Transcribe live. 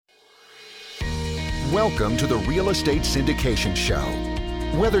Welcome to the Real Estate Syndication Show.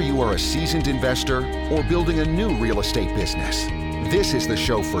 Whether you are a seasoned investor or building a new real estate business, this is the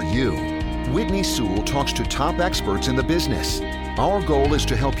show for you. Whitney Sewell talks to top experts in the business. Our goal is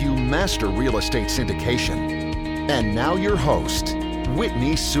to help you master real estate syndication. And now your host,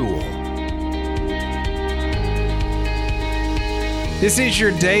 Whitney Sewell. This is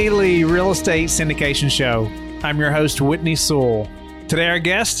your daily real estate syndication show. I'm your host, Whitney Sewell. Today our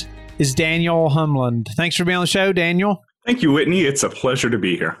guest is Daniel Holmlund. Thanks for being on the show, Daniel. Thank you, Whitney. It's a pleasure to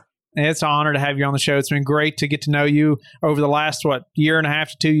be here. It's an honor to have you on the show. It's been great to get to know you over the last, year and a half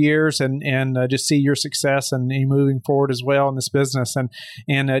to 2 years and just see your success and you moving forward as well in this business.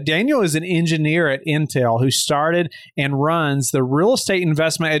 And Daniel is an engineer at Intel who started and runs the Real Estate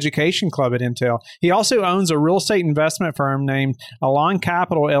Investment Education Club at Intel. He also owns a real estate investment firm named Aalon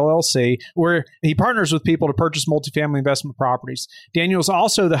Capital LLC, where he partners with people to purchase multifamily investment properties. Daniel is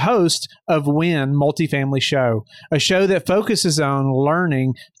also the host of WIN Multifamily Show, a show that focuses on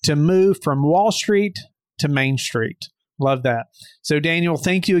learning to move from Wall Street to Main Street. Love that. So Daniel,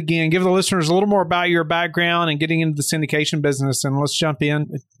 thank you again. Give the listeners a little more about your background and getting into the syndication business. And let's jump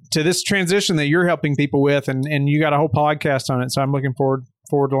in to this transition that you're helping people with. And you got a whole podcast on it. So I'm looking forward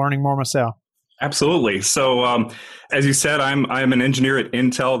to learning more myself. Absolutely. So as you said, I'm an engineer at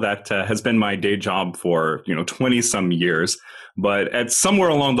Intel. That has been my day job for 20 some years. But at somewhere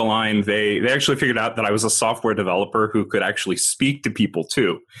along the line, they actually figured out that I was a software developer who could actually speak to people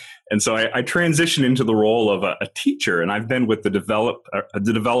too. And so I transitioned into the role of a teacher, and I've been with the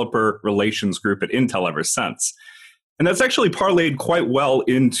developer relations group at Intel ever since. And that's actually parlayed quite well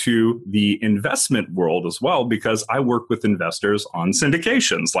into the investment world as well, because I work with investors on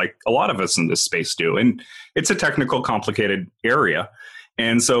syndications like a lot of us in this space do. And it's a technical, complicated area.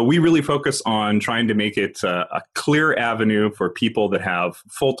 And so we really focus on trying to make it a clear avenue for people that have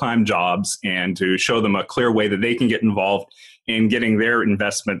full-time jobs and to show them a clear way that they can get involved in getting their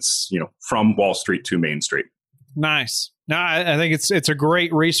investments, from Wall Street to Main Street. Nice. No, I think it's a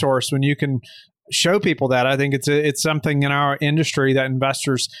great resource when you can show people that. I think it's something in our industry that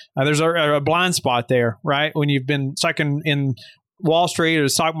investors, there's a blind spot there, right? When you've been stuck in Wall Street or the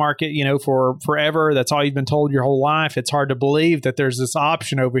stock market, for forever, that's all you've been told your whole life. It's hard to believe that there's this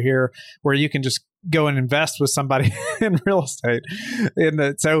option over here where you can just go and invest with somebody in real estate.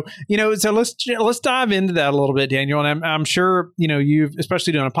 So let's dive into that a little bit, Daniel. And I'm sure, you've,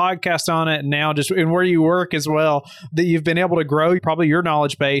 especially doing a podcast on it and now just in where you work as well, that you've been able to grow probably your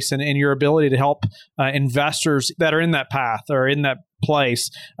knowledge base and your ability to help investors that are in that path or in that place.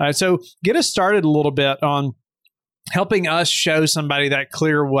 So get us started a little bit on helping us show somebody that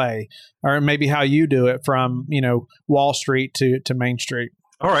clear way, or maybe how you do it from, Wall Street to Main Street.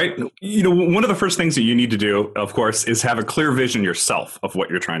 All right. One of the first things that you need to do, of course, is have a clear vision yourself of what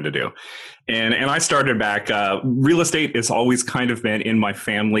you're trying to do. And I started back, real estate has always kind of been in my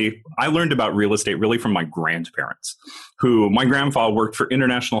family. I learned about real estate really from my grandparents, my grandfather worked for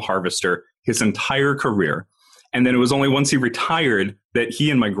International Harvester his entire career. And then it was only once he retired that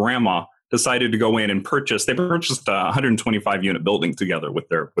he and my grandma decided to go in and purchased a 125 unit building together with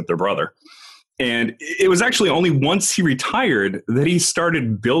their brother. And it was actually only once he retired that he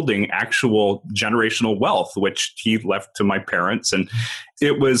started building actual generational wealth, which he left to my parents. And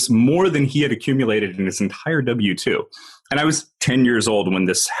it was more than he had accumulated in his entire W-2. And I was 10 years old when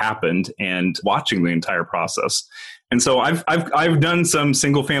this happened and watching the entire process. And so I've done some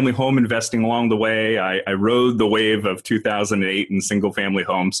single family home investing along the way. I rode the wave of 2008 in single family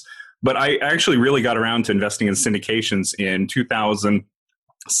homes. But I actually really got around to investing in syndications in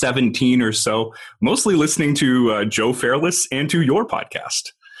 2017 or so, mostly listening to Joe Fairless and to your podcast.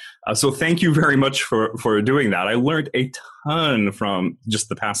 So thank you very much for doing that. I learned a ton from just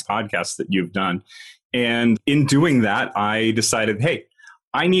the past podcasts that you've done. And in doing that, I decided, hey,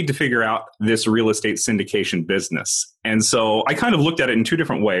 I need to figure out this real estate syndication business. And so I kind of looked at it in two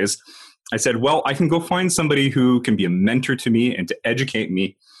different ways. I said, well, I can go find somebody who can be a mentor to me and to educate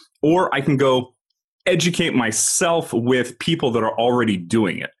me, or I can go educate myself with people that are already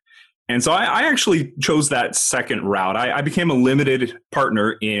doing it. And so I actually chose that second route. I became a limited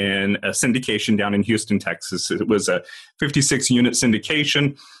partner in a syndication down in Houston, Texas. It was a 56-unit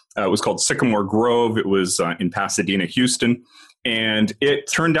syndication. It was called Sycamore Grove. It was in Pasadena, Houston. And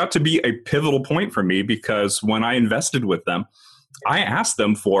it turned out to be a pivotal point for me because when I invested with them, I asked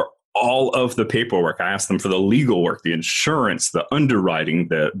them for all of the paperwork. I asked them for the legal work, the insurance, the underwriting,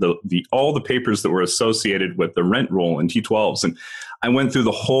 the all the papers that were associated with the rent roll and T12s. And I went through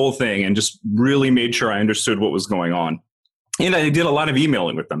the whole thing and just really made sure I understood what was going on. And I did a lot of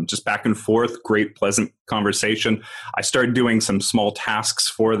emailing with them, just back and forth, great, pleasant conversation. I started doing some small tasks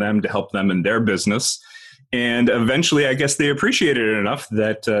for them to help them in their business. And eventually, I guess they appreciated it enough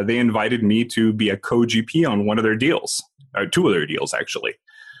that they invited me to be a co-GP on one of their deals, or two of their deals, actually.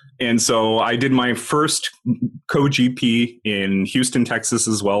 And so I did my first co-GP in Houston, Texas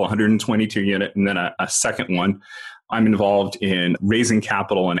as well, 122 unit, and then a second one. I'm involved in raising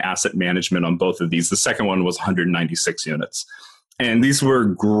capital and asset management on both of these. The second one was 196 units. And these were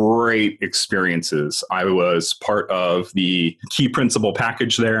great experiences. I was part of the key principal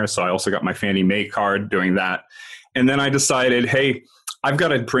package there. So I also got my Fannie Mae card doing that. And then I decided, hey, I've got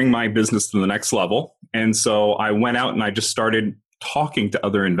to bring my business to the next level. And so I went out and I just started talking to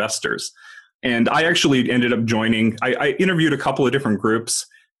other investors. And I actually ended up joining, I interviewed a couple of different groups,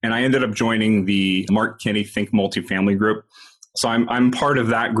 and I ended up joining the Mark Kinney Think Multifamily group. So I'm part of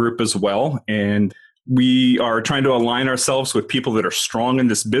that group as well. And we are trying to align ourselves with people that are strong in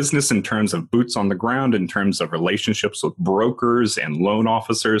this business in terms of boots on the ground, in terms of relationships with brokers and loan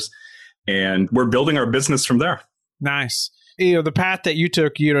officers. And we're building our business from there. Nice. The path that you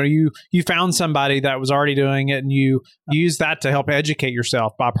took, you found somebody that was already doing it, and you used that to help educate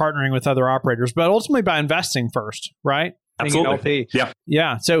yourself by partnering with other operators, but ultimately by investing first, right? Absolutely. LP.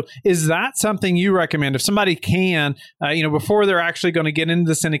 Yeah. So is that something you recommend if somebody can, before they're actually going to get into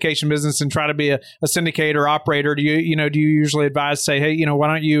the syndication business and try to be a syndicator operator? Do you usually advise, say, hey, why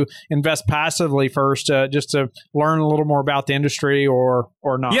don't you invest passively first, just to learn a little more about the industry, or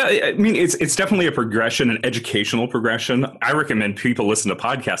not? Yeah, I mean, it's definitely a progression, an educational progression. I recommend people listen to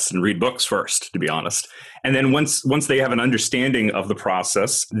podcasts and read books first, to be honest. And then once they have an understanding of the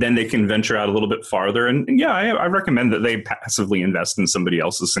process, then they can venture out a little bit farther. And yeah, I recommend that they passively invest in somebody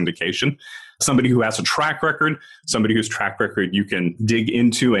else's syndication. Somebody who has a track record, somebody whose track record you can dig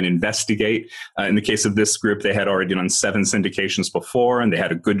into and investigate. In the case of this group, they had already done 7 syndications before, and they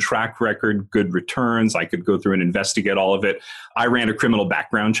had a good track record, good returns. I could go through and investigate all of it. I ran a criminal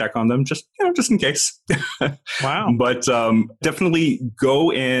background check on them, just in case. Wow. But definitely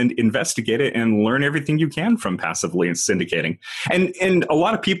go and investigate it and learn everything you can from passively and syndicating. And a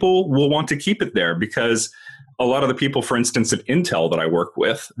lot of people will want to keep it there because a lot of the people, for instance, at Intel that I work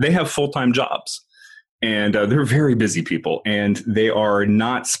with, they have full-time jobs, and they're very busy people, and they are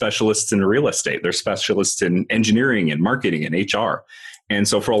not specialists in real estate. They're specialists in engineering and marketing and HR. And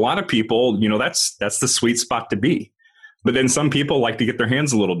so for a lot of people, that's the sweet spot to be. But then some people like to get their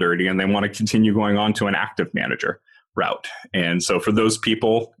hands a little dirty, and they want to continue going on to an active manager route. And so for those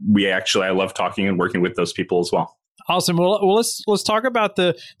people, I love talking and working with those people as well. Awesome. Well, let's talk about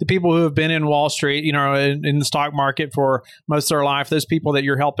the people who have been in Wall Street, in the stock market for most of their life. Those people that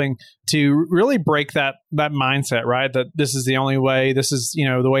you're helping to really break that mindset, right? That this is the only way. This is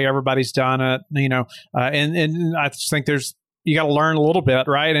the way everybody's done it. And I just think you got to learn a little bit,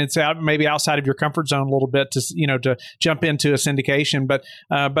 right? And it's maybe outside of your comfort zone a little bit to jump into a syndication. But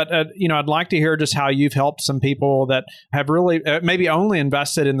I'd like to hear just how you've helped some people that have really maybe only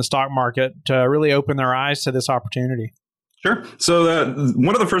invested in the stock market to really open their eyes to this opportunity. Sure. So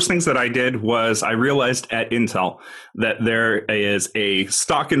one of the first things that I did was I realized at Intel that there is a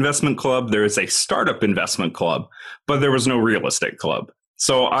stock investment club, there is a startup investment club, but there was no real estate club.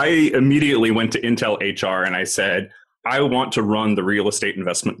 So I immediately went to Intel HR and I said, I want to run the real estate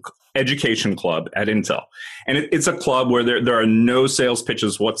investment education club at Intel. And it's a club where there are no sales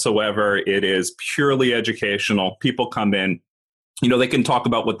pitches whatsoever. It is purely educational. People come in, they can talk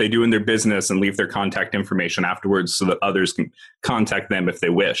about what they do in their business and leave their contact information afterwards so that others can contact them if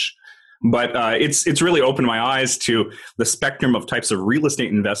they wish. But it's really opened my eyes to the spectrum of types of real estate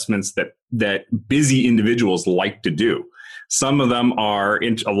investments that busy individuals like to do. Some of them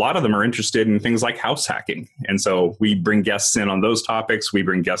a lot of them are interested in things like house hacking. And so we bring guests in on those topics. We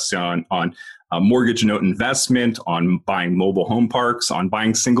bring guests on mortgage note investment, on buying mobile home parks, on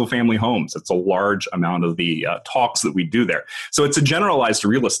buying single family homes. It's a large amount of the talks that we do there. So it's a generalized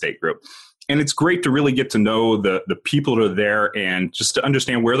real estate group. And it's great to really get to know the people that are there and just to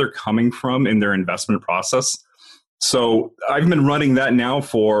understand where they're coming from in their investment process. So I've been running that now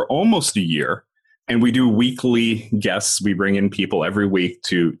for almost a year. And we do weekly guests. We bring in people every week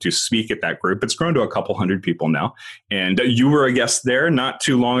to speak at that group. It's grown to a couple hundred people now. And you were a guest there not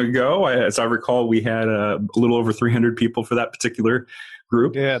too long ago. As I recall, we had a little over 300 people for that particular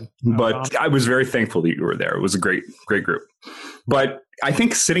group. Good. But I was very thankful that you were there. It was a great group. But I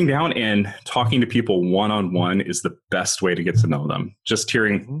think sitting down and talking to people one-on-one is the best way to get to know them. Just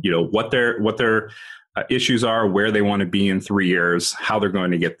hearing, what their issues are, where they want to be in 3 years, how they're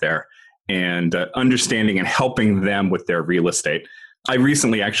going to get there. And understanding and helping them with their real estate. I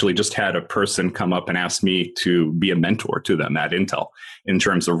recently actually just had a person come up and ask me to be a mentor to them at Intel in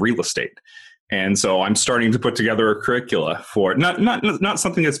terms of real estate. And so I'm starting to put together a curricula for not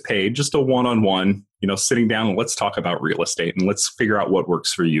something that's paid, just a one-on-one, sitting down and let's talk about real estate and let's figure out what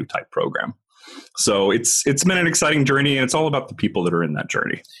works for you type program. So it's been an exciting journey, and it's all about the people that are in that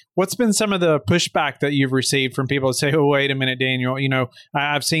journey. What's been some of the pushback that you've received from people that say, oh, wait a minute, Daniel,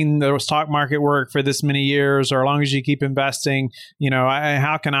 I've seen the stock market work for this many years, or as long as you keep investing,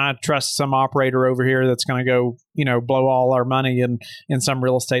 how can I trust some operator over here that's going to go, blow all our money in some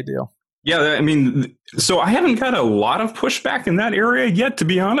real estate deal? Yeah, so I haven't got a lot of pushback in that area yet, to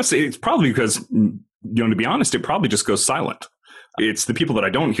be honest. It's probably because, to be honest, it probably just goes silent. It's the people that I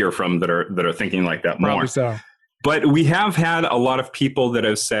don't hear from that are thinking like that more. Probably so. But we have had a lot of people that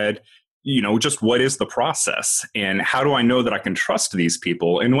have said, just what is the process and how do I know that I can trust these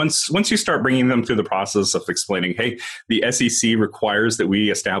people? And once you start bringing them through the process of explaining, hey, the SEC requires that we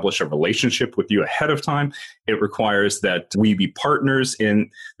establish a relationship with you ahead of time. It requires that we be partners in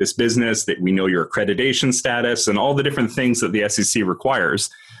this business, that we know your accreditation status and all the different things that the SEC requires.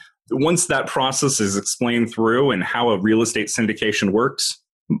 Once that process is explained through and how a real estate syndication works,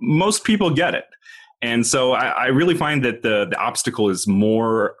 most people get it. And so I really find that the obstacle is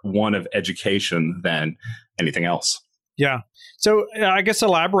more one of education than anything else. Yeah. So I guess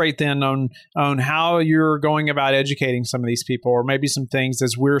elaborate then on how you're going about educating some of these people, or maybe some things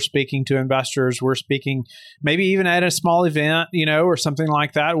as we're speaking to investors, we're speaking maybe even at a small event, or something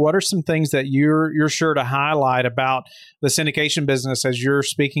like that. What are some things that you're sure to highlight about the syndication business as you're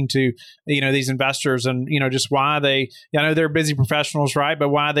speaking to, these investors and, just why I know they're busy professionals, right? But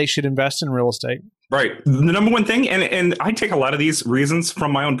why they should invest in real estate. Right. The number one thing, and I take a lot of these reasons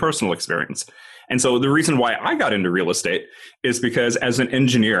from my own personal experience. And so the reason why I got into real estate is because as an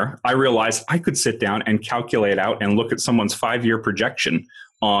engineer, I realized I could sit down and calculate out and look at someone's 5-year projection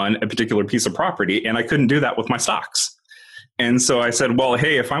on a particular piece of property, and I couldn't do that with my stocks. And so I said, well,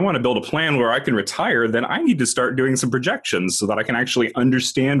 hey, if I want to build a plan where I can retire, then I need to start doing some projections so that I can actually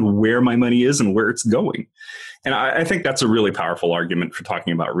understand where my money is and where it's going. And I think that's a really powerful argument for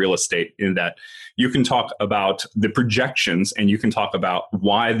talking about real estate, in that you can talk about the projections and you can talk about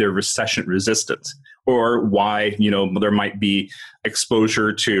why they're recession resistant, or why, there might be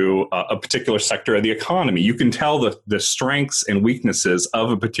exposure to a particular sector of the economy. You can tell the strengths and weaknesses of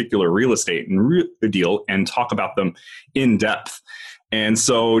a particular real estate and deal and talk about them in depth. And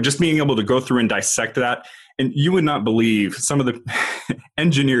so just being able to go through and dissect that, and you would not believe some of the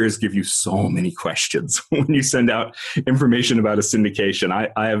engineers give you so many questions when you send out information about a syndication.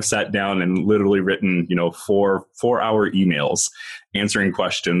 I have sat down and literally written, 4-hour emails answering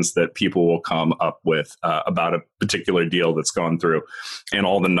questions that people will come up with about a particular deal that's gone through, and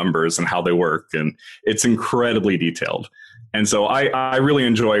all the numbers and how they work. And it's incredibly detailed. And so I really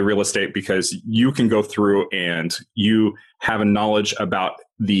enjoy real estate because you can go through and you have a knowledge about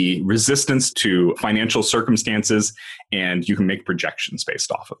the resistance to financial circumstances, and you can make projections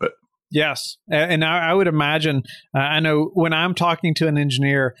based off of it. Yes. And I would imagine, I know when I'm talking to an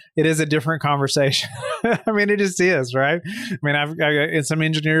engineer, it is a different conversation. I mean, it just is, right? I mean, I've got some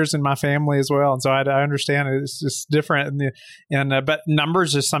engineers in my family as well. And so I understand it's just different. But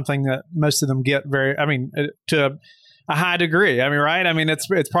numbers is something that most of them get to a high degree. Right?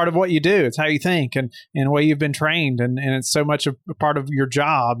 It's part of what you do. It's how you think and the way you've been trained, and it's so much a part of your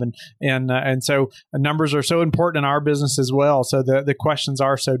job. And so numbers are so important in our business as well. So the questions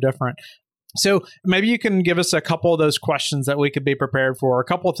are so different. So maybe you can give us a couple of those questions that we could be prepared for, a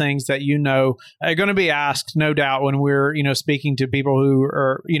couple of things that are going to be asked, no doubt, when we're speaking to people who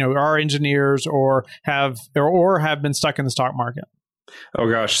are engineers or have been stuck in the stock market. Oh,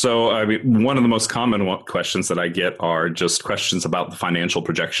 gosh. So, one of the most common questions that I get are just questions about the financial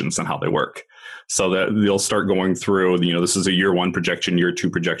projections and how they work. So that they'll start going through, this is a year 1 projection, year 2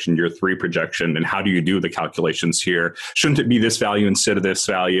 projection, year 3 projection. And how do you do the calculations here? Shouldn't it be this value instead of this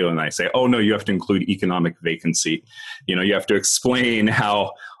value? And I say, oh, no, you have to include economic vacancy. You have to explain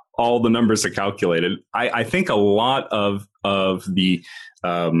how all the numbers are calculated. I think a lot of what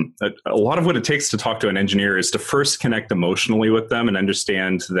it takes to talk to an engineer is to first connect emotionally with them and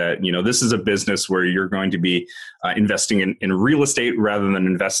understand that, this is a business where you're going to be investing in real estate rather than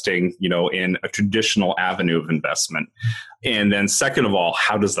investing, in a traditional avenue of investment. And then second of all,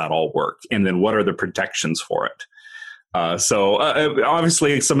 how does that all work? And then what are the protections for it?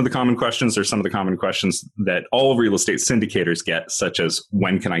 Obviously, some of the common questions are some of the common questions that all real estate syndicators get, such as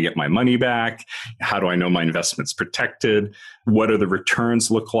when can I get my money back? How do I know my investment's protected? What do the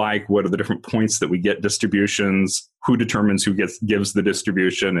returns look like? What are the different points that we get distributions? Who determines who gives the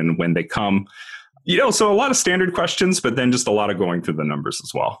distribution and when they come? So a lot of standard questions, but then just a lot of going through the numbers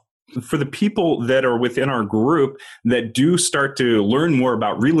as well. For the people that are within our group that do start to learn more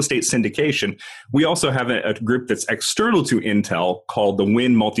about real estate syndication, we also have a group that's external to Intel called the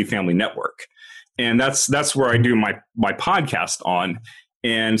WIN Multifamily Network. And that's where I do my podcast on.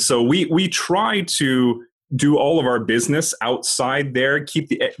 And so we try to do all of our business outside there, keep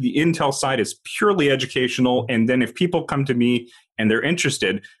the Intel side is purely educational. And then if people come to me and they're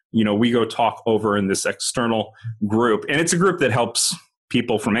interested, we go talk over in this external group. And it's a group that helps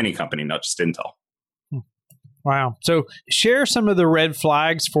people from any company, not just Intel. Wow. So share some of the red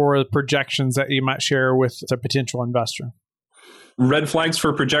flags for projections that you might share with a potential investor. Red flags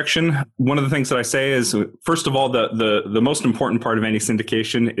for projection. One of the things that I say is, first of all, the most important part of any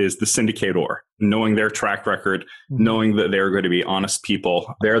syndication is the syndicator, knowing their track record, knowing that they're going to be honest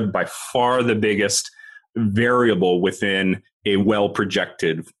people. They're by far the biggest variable within a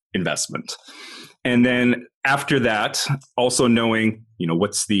well-projected investment. And then after that, also knowing,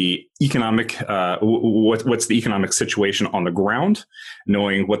 what's the economic what's the economic situation on the ground,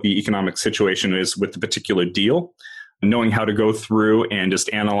 knowing what the economic situation is with the particular deal, knowing how to go through and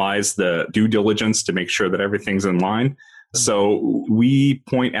just analyze the due diligence to make sure that everything's in line. So we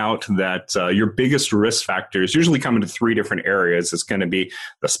point out that your biggest risk factors usually come into three different areas. It's going to be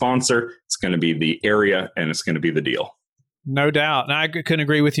the sponsor, it's going to be the area, and it's going to be the deal. No doubt. And I couldn't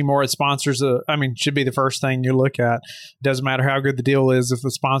agree with you more. Sponsors, should be the first thing you look at. It doesn't matter how good the deal is if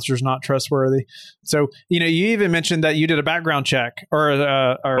the sponsor's not trustworthy. So, you even mentioned that you did a background check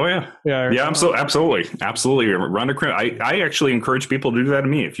Oh, yeah. Yeah, absolutely. Run a criminal. I actually encourage people to do that to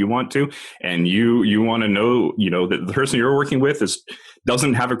me if you want to. And you want to know, that the person you're working with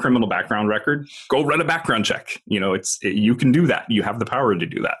doesn't have a criminal background record, go run a background check. You can do that. You have the power to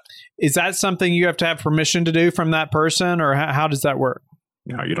do that. Is that something you have to have permission to do from that person, or how does that work?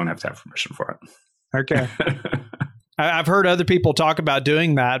 No, you don't have to have permission for it. Okay. I've heard other people talk about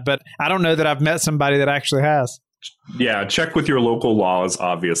doing that, but I don't know that I've met somebody that actually has. Yeah, check with your local laws,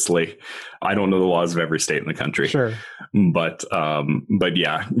 obviously. I don't know the laws of every state in the country. Sure. But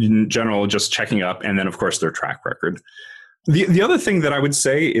yeah, in general, just checking up, and then, of course, their track record. The other thing that I would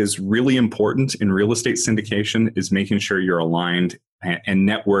say is really important in real estate syndication is making sure you're aligned and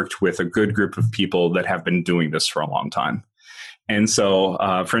networked with a good group of people that have been doing this for a long time. And so,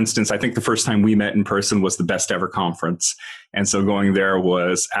 for instance, I think the first time we met in person was the Best Ever Conference. And so going there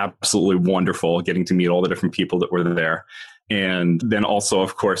was absolutely wonderful, getting to meet all the different people that were there. And then also,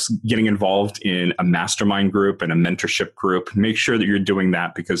 of course, getting involved in a mastermind group and a mentorship group. Make sure that you're doing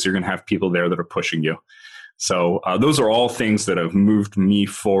that because you're going to have people there that are pushing you. So those are all things that have moved me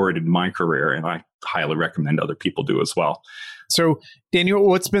forward in my career, and I highly recommend other people do as well. So, Daniel,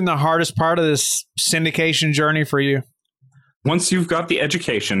 what's been the hardest part of this syndication journey for you? Once you've got the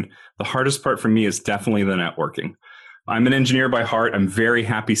education, the hardest part for me is definitely the networking. I'm an engineer by heart. I'm very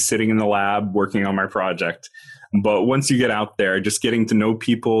happy sitting in the lab working on my project. But once you get out there, just getting to know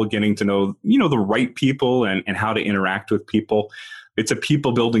people, getting to know, the right people and how to interact with people. It's a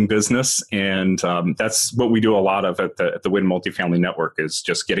people building business. And that's what we do a lot of at the WIN Multifamily Network, is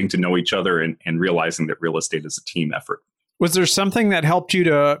just getting to know each other and realizing that real estate is a team effort. Was there something that helped you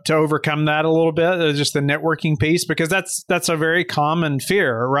to overcome that a little bit, just the networking piece? Because that's a very common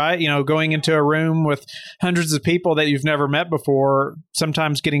fear, right? Going into a room with hundreds of people that you've never met before,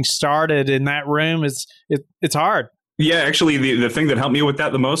 sometimes getting started in that room it's hard. Yeah, actually, the thing that helped me with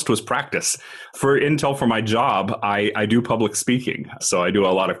that the most was practice. For Intel, for my job, I do public speaking. So I do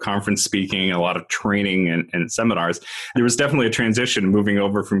a lot of conference speaking, a lot of training and seminars. There was definitely a transition moving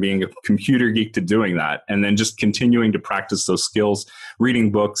over from being a computer geek to doing that, and then just continuing to practice those skills.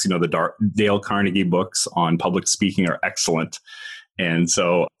 Reading books, the Dale Carnegie books on public speaking are excellent. And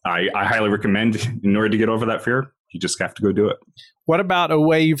so I highly recommend, in order to get over that fear, you just have to go do it. What about a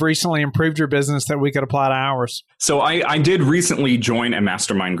way you've recently improved your business that we could apply to ours? So I did recently join a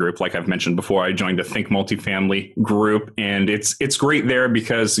mastermind group. Like I've mentioned before, I joined a Think Multifamily group, and it's great there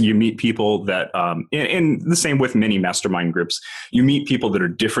because you meet people that, and the same with many mastermind groups, you meet people that are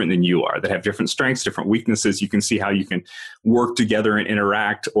different than you are, that have different strengths, different weaknesses. You can see how you can work together and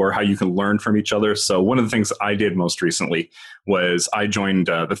interact, or how you can learn from each other. So one of the things I did most recently was I joined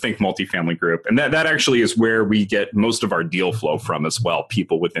the Think Multifamily group. And that actually is where we get most of our deal flow from as well,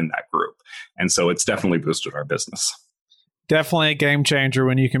 people within that group. And so it's definitely boosted our business. Definitely a game changer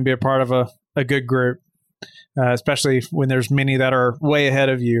when you can be a part of a good group, especially when there's many that are way ahead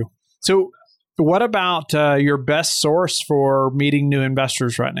of you. So what about your best source for meeting new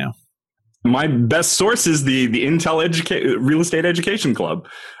investors right now? My best source is the Intel Real Estate Education Club.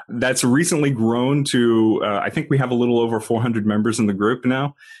 That's recently grown to, I think we have a little over 400 members in the group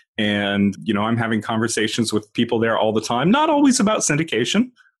now. And, I'm having conversations with people there all the time, not always about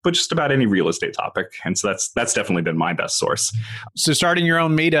syndication, but just about any real estate topic. And so that's definitely been my best source. So starting your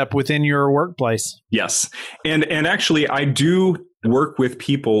own meetup within your workplace. Yes. And actually, I do work with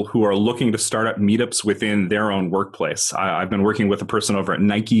people who are looking to start up meetups within their own workplace. I've been working with a person over at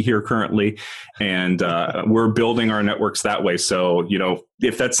Nike here currently, and we're building our networks that way. So,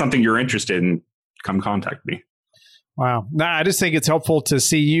 if that's something you're interested in, come contact me. Wow. No, I just think it's helpful to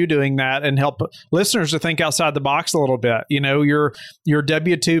see you doing that and help listeners to think outside the box a little bit. Your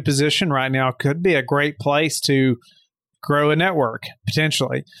W-2 position right now could be a great place to grow a network,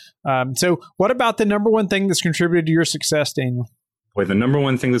 potentially. So what about the number one thing that's contributed to your success, Daniel? Boy, the number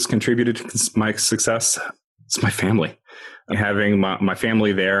one thing that's contributed to my success is my family. Having my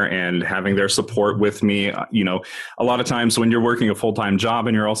family there and having their support with me. A lot of times when you're working a full-time job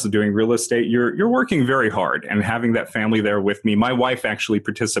and you're also doing real estate, you're working very hard, and having that family there with me. My wife actually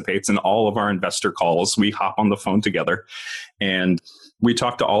participates in all of our investor calls. We hop on the phone together and we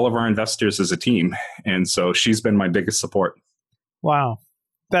talk to all of our investors as a team. And so she's been my biggest support. Wow.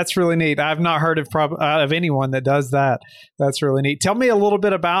 That's really neat. I've not heard of anyone that does that. That's really neat. Tell me a little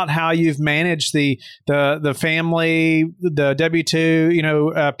bit about how you've managed the family, the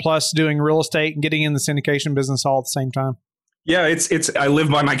W-2, plus doing real estate and getting in the syndication business all at the same time. Yeah, it's. I live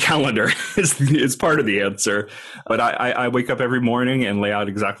by my calendar. It's part of the answer. But I wake up every morning and lay out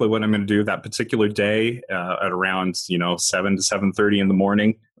exactly what I'm going to do that particular day at around 7 to 7:30 in the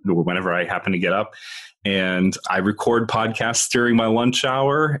morning, or whenever I happen to get up. And I record podcasts during my lunch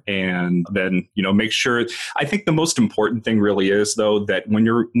hour, and then, make sure. I think the most important thing really is, though, that when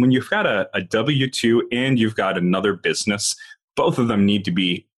you've got a W-2 and you've got another business, both of them need to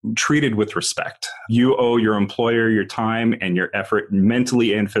be treated with respect. You owe your employer your time and your effort,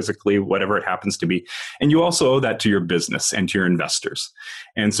 mentally and physically, whatever it happens to be. And you also owe that to your business and to your investors.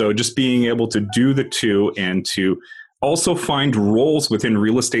 And so just being able to do the two and to also find roles within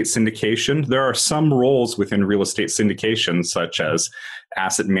real estate syndication. There are some roles within real estate syndication, such as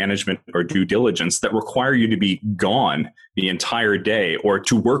asset management or due diligence, that require you to be gone the entire day or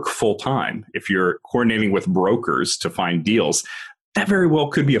to work full time. If you're coordinating with brokers to find deals, that very well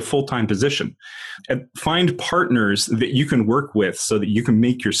could be a full-time position. And find partners that you can work with so that you can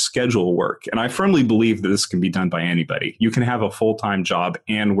make your schedule work. And I firmly believe that this can be done by anybody. You can have a full-time job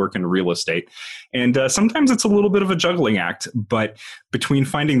and work in real estate. And sometimes it's a little bit of a juggling act, but between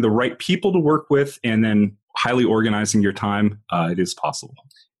finding the right people to work with and then highly organizing your time, it is possible.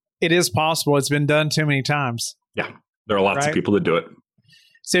 It is possible. It's been done too many times. Yeah, there are lots of people that do it.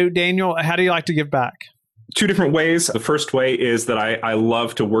 So Daniel, how do you like to give back? Two different ways. The first way is that I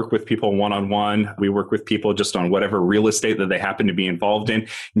love to work with people one-on-one. We work with people just on whatever real estate that they happen to be involved in,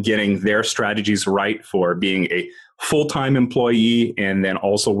 getting their strategies right for being a full-time employee and then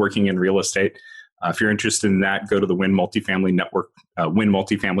also working in real estate. If you're interested in that, go to the WIN Multifamily Network,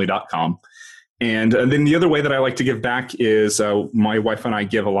 winmultifamily.com. And then the other way that I like to give back is my wife and I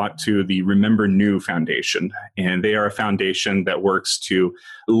give a lot to the Remember New Foundation. And they are a foundation that works to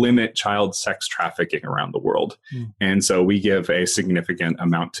limit child sex trafficking around the world. And so we give a significant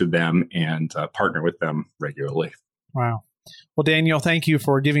amount to them and partner with them regularly. Wow. Well, Daniel, thank you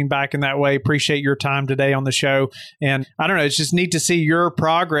for giving back in that way. Appreciate your time today on the show. And I don't know, it's just neat to see your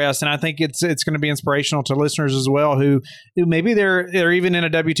progress. And I think it's going to be inspirational to listeners as well who maybe they're even in a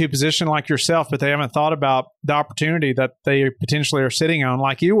W-2 position like yourself, but they haven't thought about the opportunity that they potentially are sitting on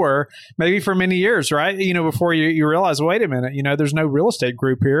like you were maybe for many years, right? Before you realize, wait a minute, there's no real estate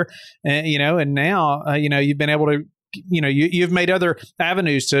group here. And, and now, you've been able to you've made other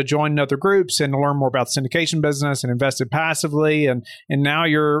avenues to join other groups and to learn more about the syndication business and invested passively. And now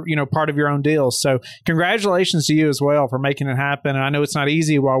you're, part of your own deals. So congratulations to you as well for making it happen. And I know it's not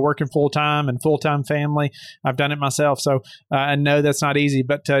easy while working full-time and full-time family. I've done it myself. So I know that's not easy.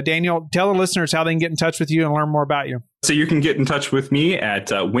 But Daniel, tell the listeners how they can get in touch with you and learn more about you. So you can get in touch with me at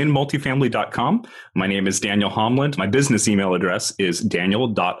winmultifamily.com. My name is Daniel Holmlund. My business email address is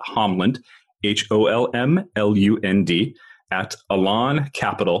daniel.holmlund, HOLMLUND at Aalon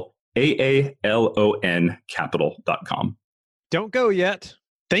Capital, AALON Capital.com. Don't go yet.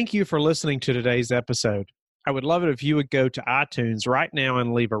 Thank you for listening to today's episode. I would love it if you would go to iTunes right now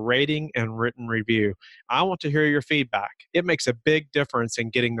and leave a rating and written review. I want to hear your feedback. It makes a big difference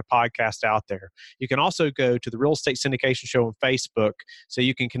in getting the podcast out there. You can also go to the Real Estate Syndication Show on Facebook so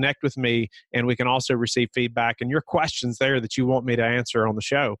you can connect with me, and we can also receive feedback and your questions there that you want me to answer on the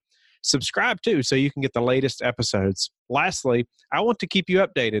show. Subscribe too so you can get the latest episodes. Lastly, I want to keep you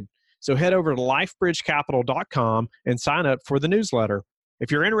updated. So head over to lifebridgecapital.com and sign up for the newsletter. If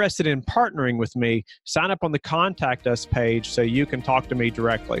you're interested in partnering with me, sign up on the Contact Us page so you can talk to me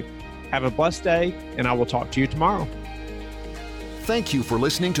directly. Have a blessed day, and I will talk to you tomorrow. Thank you for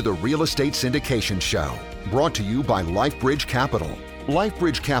listening to the Real Estate Syndication Show, brought to you by LifeBridge Capital.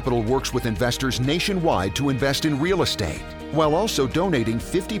 LifeBridge Capital works with investors nationwide to invest in real estate, while also donating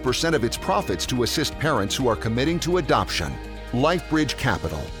 50% of its profits to assist parents who are committing to adoption. LifeBridge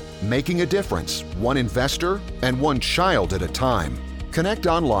Capital, making a difference, one investor and one child at a time. Connect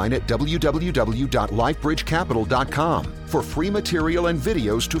online at www.lifebridgecapital.com for free material and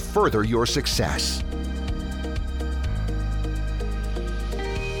videos to further your success.